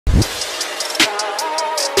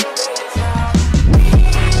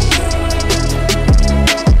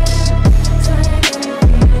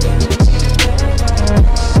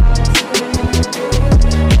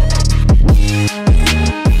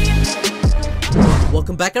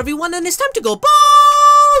welcome back everyone, and it's time to go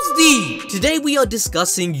balls deep. Today we are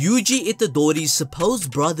discussing Yuji Itadori's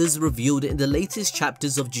supposed brothers revealed in the latest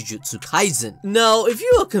chapters of Jujutsu Kaisen. Now, if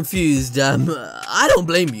you are confused, I don't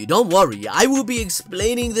blame you, don't worry. I will be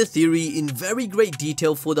explaining the theory in very great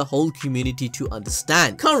detail for the whole community to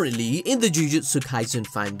understand. Currently, in the Jujutsu Kaisen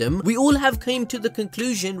fandom, we all have came to the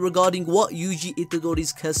conclusion regarding what Yuji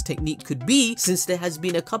Itadori's curse technique could be, since there has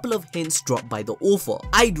been a couple of hints dropped by the author.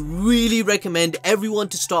 I'd really recommend everyone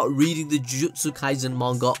to start reading the Jujutsu Kaisen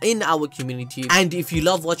manga in our community, and if you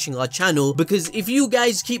love watching our channel, because if you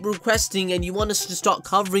guys keep requesting and you want us to start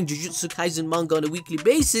covering Jujutsu Kaisen manga on a weekly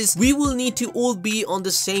basis, we will need to all be on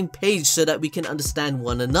the same page so that we can understand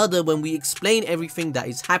one another when we explain everything that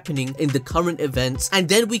is happening in the current events, and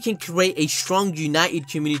then we can create a strong united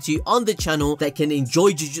community on the channel that can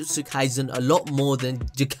enjoy Jujutsu Kaisen a lot more than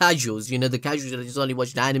the casuals. You know, the casuals that just only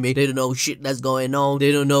watch the anime, they don't know shit that's going on,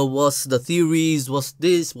 they don't know what's the theories, what's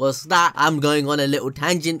this, what's that. I'm going on a little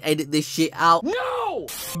tangent, edit this shit out. No!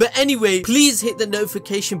 But anyway, please hit the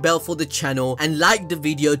notification bell for the channel and like the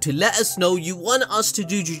video to let us know you want us to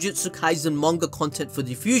do Jujutsu Kaisen manga content for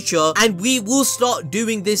the future, and we will start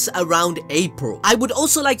doing this around April. I would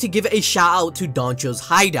also like to give a shout out to Dancho's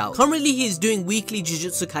Hideout. Currently he is doing weekly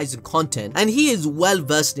Jujutsu Kaisen content and he is well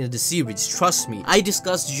versed in the series, trust me. I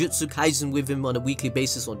discuss Jujutsu Kaisen with him on a weekly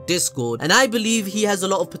basis on Discord, and I believe he has a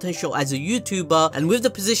lot of potential as a YouTuber, and with the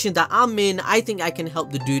position that I'm in, I think I can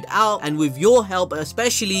help the dude out, and with your help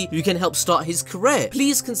especially, you can help start his career.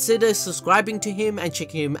 Please consider subscribing to him and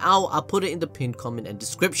checking him out. I'll put it in the pinned comment and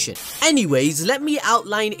description. Anyways, let me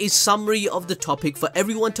outline a summary of the topic for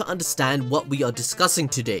everyone to understand what we are discussing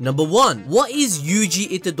today. Number 1. What is Yuji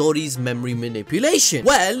Itadori's memory manipulation?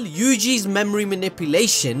 Well, Yuji's memory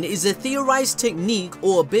manipulation is a theorized technique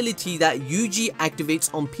or ability that Yuji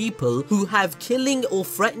activates on people who have killing or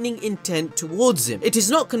threatening intent towards him. It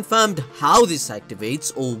is not confirmed how this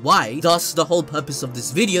activates or why, thus the whole purpose of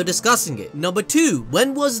this video discussing it. Number 2.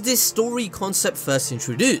 When was this story concept first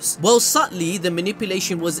introduced? Well, subtly, the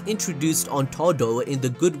manipulation was introduced on Todo in the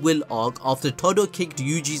Goodwill arc after Todo kicked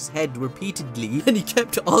Yuji's head repeatedly and he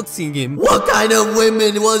kept asking him, what kind of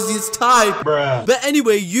women was his type? Bruh. But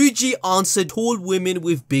anyway, Yuji answered tall women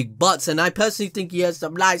with big butts, and I personally think he has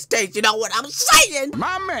some nice taste, you know what I'm saying?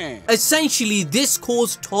 My man! Essentially, this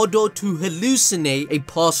caused Todo to hallucinate a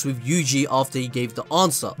past with Yuji after he gave the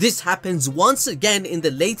answer. This happens once again in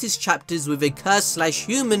the latest chapters with a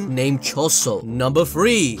curse/human named Choso. Number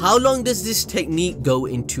 3. How long does this technique go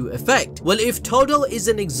into effect? Well, if Todo is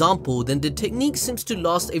an example, then the technique seems to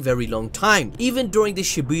last a very long time. Even during the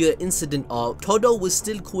Shibuya incident arc, Todo was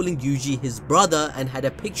still calling Yuji his brother and had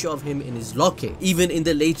a picture of him in his locket. Even in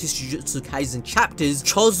the latest Jujutsu Kaisen chapters,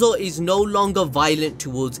 Choso is no longer violent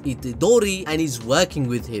towards Itadori and is working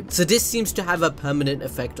with him. So this seems to have a permanent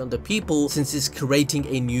effect on the people, since it's creating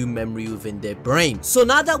a new memory within their brain. So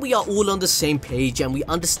now that we are all on the same page and we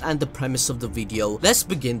understand the premise of the video, let's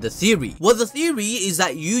begin the theory. Well, the theory is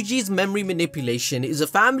that Yuji's memory manipulation is a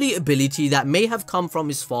family ability that may have come from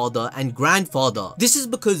his father and grandfather. This is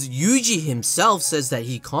because Yuji himself says that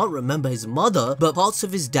he can't remember his mother, but parts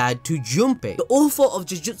of his dad to Junpei. The author of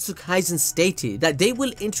Jujutsu Kaisen stated that they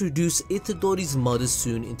will introduce Itadori's mother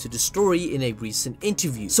soon into the story in a recent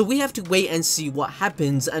interview. So we have to wait and see what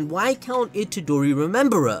happens, and why can't Itadori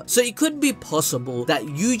remember her? So it could be possible that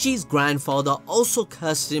Yuji's grandfather also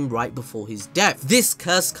cursed him right before his death. This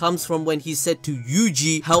curse comes from when he said to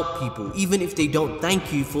Yuji, help people, even if they don't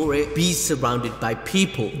thank you for it, be surrounded by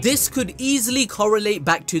people. This could easily correlate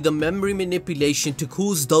back to the memory manipulation to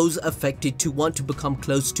cause those affected to want to become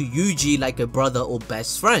close to Yuji like a brother or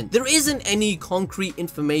best friend. There isn't any concrete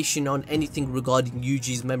information on anything regarding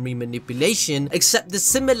Yuji's memory manipulation except the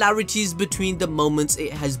similarities between the moments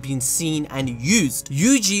it has been seen and used.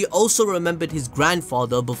 Yuji also remembered his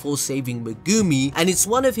grandfather before saving Megumi, and it's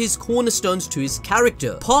one of his cornerstones to his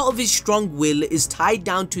character. Part of his strong will is tied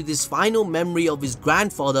down to this final memory of his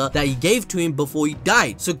grandfather that he gave to him before he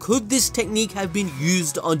died. So could this technique have been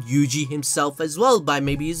used on Yuji himself as well by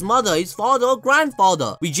maybe his mother, his father, or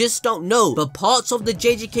grandfather? We just don't know, but parts of the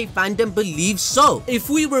JJK fandom believe so. If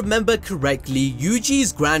we remember correctly,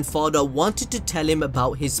 Yuji's grandfather wanted to tell him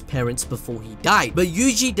about his parents before he died, but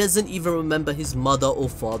Yuji doesn't even remember his mother or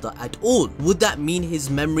father at all. would that mean his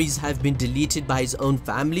memories have been deleted by his own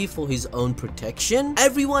family for his own protection?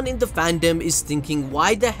 Everyone in the fandom is thinking,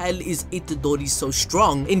 why the hell is Itadori so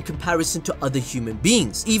strong in comparison to other human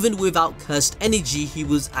beings? Even without cursed energy, he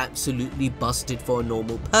was absolutely busted for a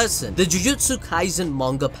normal person. The Jujutsu Kaisen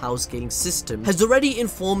manga power scaling system has already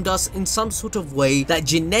informed us in some sort of way that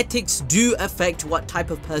genetics do affect what type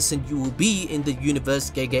of person you will be in the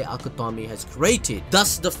universe Gege Akutami has created.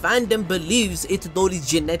 Thus, the fandom believes Itadori's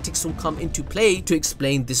genetics will come into play to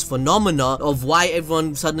explain this phenomena of why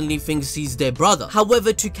everyone suddenly thinks he's their brother.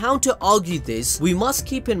 However, to counter argue this, we must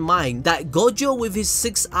keep in mind that Gojo with his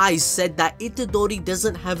 6 eyes said that Itadori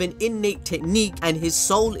doesn't have an innate technique and his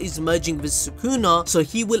soul is merging with Sukuna, so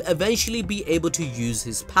he will eventually be able to use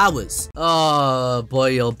his powers. Oh boy,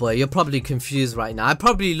 you're probably confused right now. I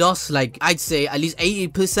probably lost, like, I'd say at least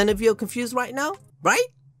 80% of you are confused right now, right?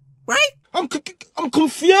 I'm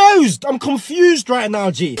confused. I'm confused right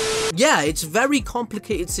now, G. Yeah, it's a very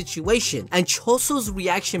complicated situation, and Choso's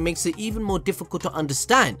reaction makes it even more difficult to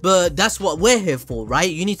understand. But that's what we're here for, right?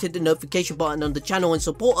 You need to hit the notification button on the channel and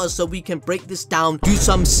support us so we can break this down, do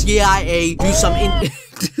some CIA, do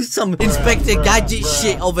some Inspector Gadget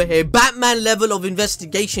shit over here, Batman level of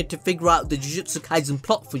investigation to figure out the Jujutsu Kaisen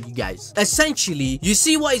plot for you guys. Essentially, you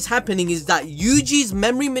see what is happening is that Yuji's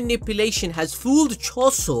memory manipulation has fooled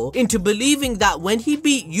Choso into believing that when he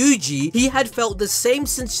beat Yuji, he had felt the same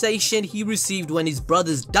sensation he received when his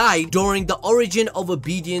brothers died during the origin of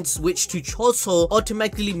obedience, which to Choso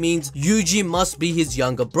automatically means Yuji must be his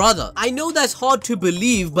younger brother. I know that's hard to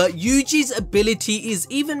believe, but Yuji's ability is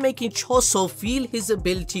even making Choso feel his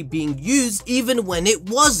ability being used even when it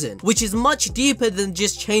wasn't, which is much deeper than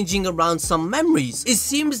just changing around some memories. It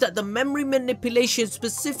seems that the memory manipulation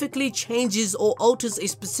specifically changes or alters a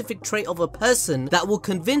specific trait of a person that will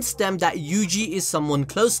convince them that Yuji is someone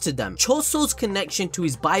close to them. Choso's connection to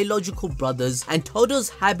his biological brothers and Todo's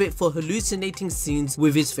habit for hallucinating scenes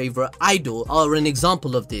with his favorite idol are an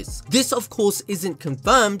example of this. This of course isn't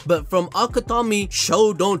confirmed, but from Akutami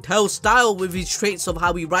show don't tell style with his traits of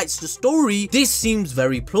how he writes the story, this seems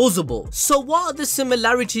very plausible. So what are the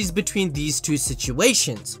similarities between these two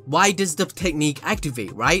situations? Why does the technique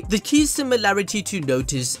activate, right? The key similarity to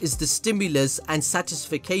notice is the stimulus and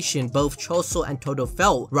satisfaction both Choso and Todo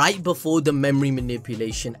felt right before the memory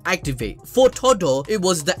manipulation activate. For Todo, it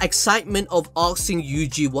was the excitement of asking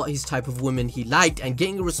Yuji what his type of woman he liked and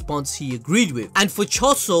getting a response he agreed with. And for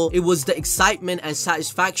Choso, it was the excitement and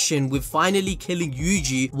satisfaction with finally killing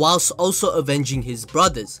Yuji whilst also avenging his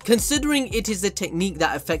brothers. Considering it is a technique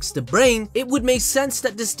that affects the brain, it would make sense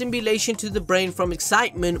that the stimulation to the brain from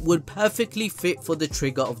excitement would perfectly fit for the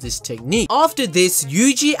trigger of this technique. After this,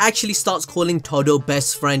 Yuji actually starts calling Todo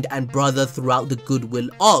best friend and brother throughout the Goodwill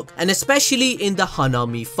arc, and especially in the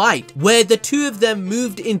Hanami fight, where the two of them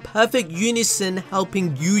moved in perfect unison,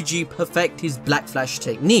 helping Yuji perfect his Black Flash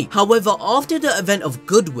technique. However, after the event of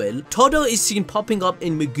Goodwill, Todo is seen popping up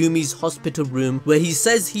in Megumi's hospital room where he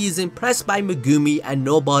says he is impressed by Megumi and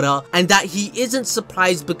Nobara and that he isn't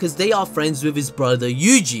surprised because they are friends with his brother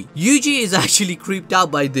Yuji. Yuji is actually creeped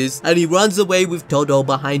out by this and he runs away with Todo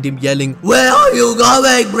behind him yelling, "Where are you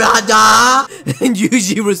going, brother?" And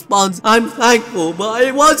Yuji responds, "I'm thankful, but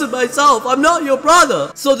it wasn't myself. I'm not your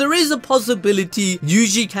brother." So there is a possibility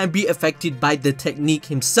Yuji can be affected by the technique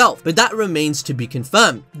himself, but that remains to be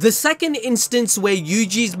confirmed. The second instance where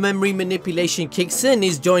Yuji's memory manipulation kicks in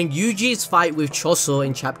is during Yuji's fight with Choso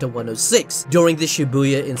in chapter 106, during the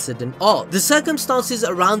Shibuya incident arc. The circumstances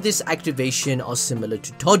around this activation are similar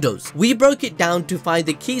to Todo's. We broke it down to find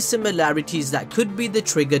the key similarities that could be the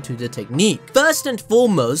trigger to the technique. First and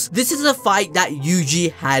foremost, this is a fight that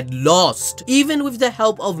Yuji had lost. Even with the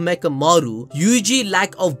help of Mekamaru, Yuji's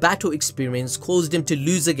lack of battle experience caused him to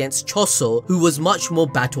lose against Choso, who was much more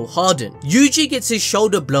battle hardened. Yuji gets his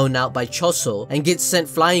shoulder blown out by Choso and gets sent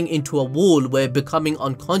flying into a wall where becoming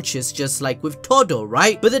unconscious, just like with Todo,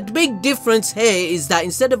 right? But the big difference here is that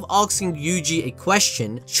instead of asking Yuji a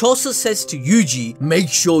question, Choso says to Yuji, "Make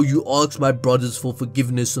sure you ask my brothers for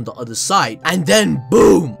forgiveness on the other side." And then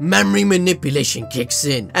boom, memory manipulation kicks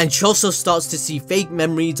in and Choso starts to see fake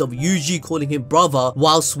memories of Yuji calling him brother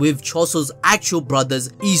whilst with Choso's actual brothers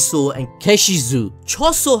Iso and Keshizu.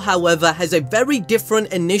 Choso, however, has a very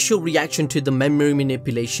different initial reaction to the memory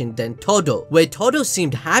manipulation than Todo, where Todo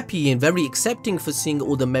seemed happy and very accepting for seeing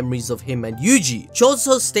all the memories of him and Yuji.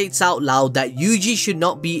 Choso states out loud that Yuji should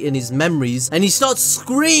not be in his memories and he starts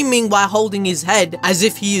screaming while holding his head as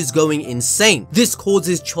if he is going insane. This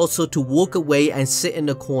causes Choso to walk away and sit in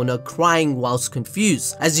a corner crying whilst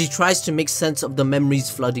confused as he tries to make sense of the memories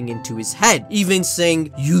flooding into his head, even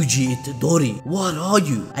saying, "Yuji Itadori, what are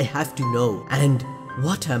you? I have to know." And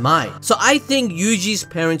what am I? So I think Yuji's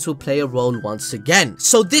parents will play a role once again.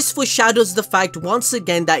 So this foreshadows the fact once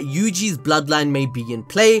again that Yuji's bloodline may be in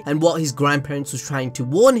play and what his grandparents was trying to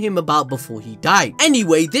warn him about before he died.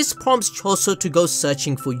 Anyway, this prompts Choso to go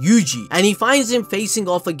searching for Yuji, and he finds him facing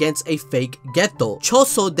off against a fake Geto.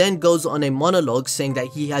 Choso then goes on a monologue saying that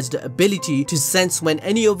he has the ability to sense when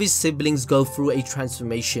any of his siblings go through a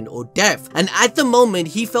transformation or death, and at the moment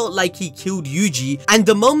he felt like he killed Yuji, and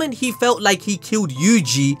the moment he felt like he killed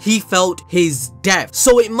Yuji, he felt his death.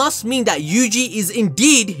 So it must mean that Yuji is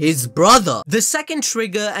indeed his brother. The second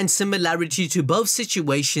trigger and similarity to both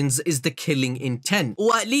situations is the killing intent,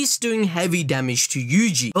 or at least doing heavy damage to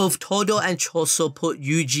Yuji. Both Todo and Choso put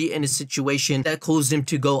Yuji in a situation that caused him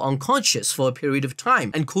to go unconscious for a period of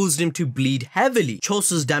time and caused him to bleed heavily.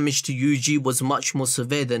 Choso's damage to Yuji was much more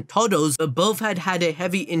severe than Todo's, but both had a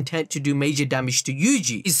heavy intent to do major damage to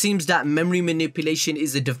Yuji. It seems that memory manipulation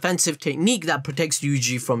is a defensive technique that protects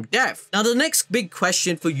Yuji from death. Now the next big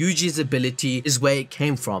question for Yuji's ability is where it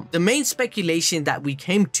came from. The main speculation that we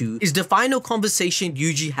came to is the final conversation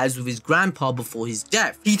Yuji has with his grandpa before his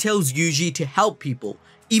death. He tells Yuji to help people,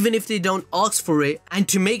 even if they don't ask for it, and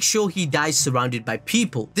to make sure he dies surrounded by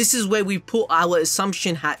people. This is where we put our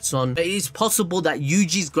assumption hats on. It is possible that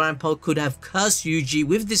Yuji's grandpa could have cursed Yuji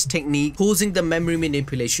with this technique, causing the memory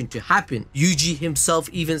manipulation to happen. Yuji himself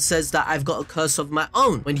even says that I've got a curse of my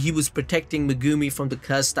own when he was protecting Megumi from the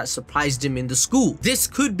curse that surprised him in the school. This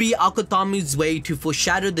could be Akutami's way to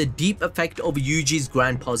foreshadow the deep effect of Yuji's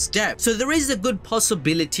grandpa's death. So there is a good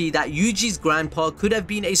possibility that Yuji's grandpa could have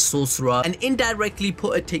been a sorcerer and indirectly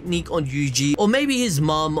put a technique on Yuji, or maybe his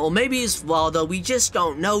mom, or maybe his father. We just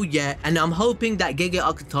don't know yet, and I'm hoping that Gege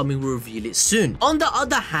Akutami will reveal it soon. On the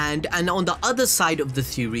other hand, and on the other side of the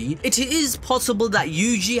theory, it is possible that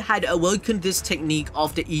Yuji had awoken this technique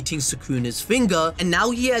after eating Sukuna's finger, and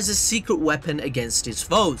now he has a secret weapon against his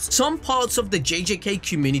foes. Some parts of the JJK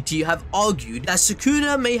community have argued that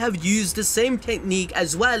Sukuna may have used the same technique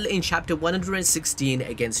as well in chapter 116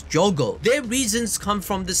 against Jogo. Their reasons come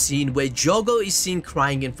from the scene where Jogo is seen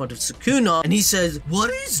crying in front of Sukuna, and he says,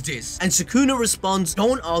 "What is this?" And Sukuna responds,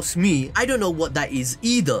 "Don't ask me, I don't know what that is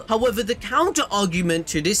either." However, the counter argument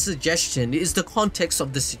to this suggestion is the context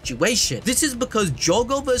of the situation. This is because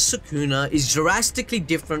Jogo vs Sukuna is drastically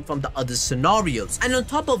different from the other scenarios, and on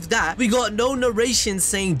top of that, we got no narration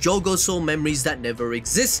saying Jogo saw memories that never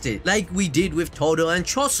existed, like we did with Todo and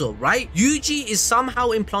Choso, right? Yuji is somehow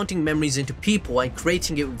implanting memories into people and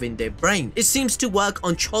creating it within their brain. It seems to work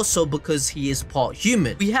on Choso because he is part human.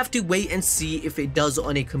 We have to wait and see if it does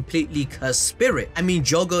on a completely cursed spirit. I mean,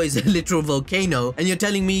 Jogo is a literal volcano, and you're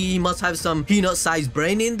telling me he must have some peanut-sized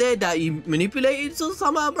brain in there that he manipulated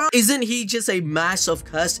somehow, bro? Isn't he just a mass of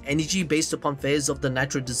cursed energy based upon fears of the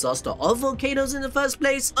natural disaster of volcanoes in the first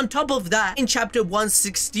place? On top of that, in chapter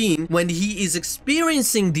 116, when he is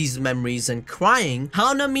experiencing these memories and crying,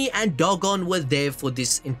 Hanami and Dogon were there for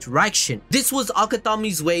this interaction. This was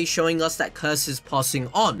Akutami's way showing us that curse is passing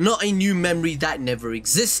on, not a new memory that never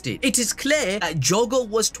existed. It is clear that Jogo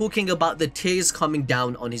was talking about the tears coming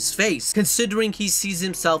down on his face. Considering he sees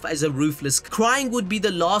himself as a ruthless, crying would be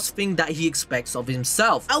the last thing that he expects of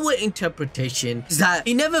himself. Our interpretation is that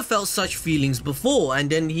he never felt such feelings before, and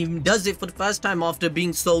then he does it for the first time after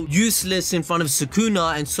being so useless in front of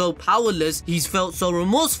Sukuna and so powerless. He's felt so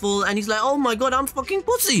remorseful, and he's like, oh my god, I'm fucking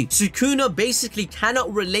pussy. Sukuna basically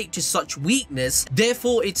cannot relate to such weakness,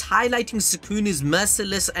 therefore it's highlighting Sukuna's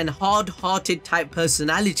merciless and hard-hearted type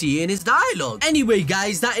personality in his dialogue. Anyway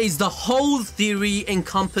guys, that is the whole theory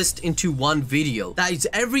encompassed into one video. That is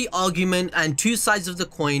every argument and two sides of the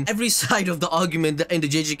coin, every side of the argument in the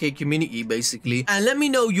JJK community basically. And let me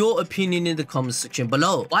know your opinion in the comment section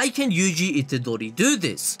below. Why can Yuji Itadori do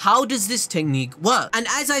this? How does this technique work? And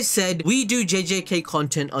as I said, we do JJK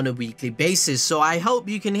content on a weekly basis, so I hope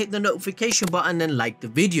you can hit the notification button and like the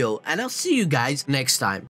video, and I'll see you guys next time.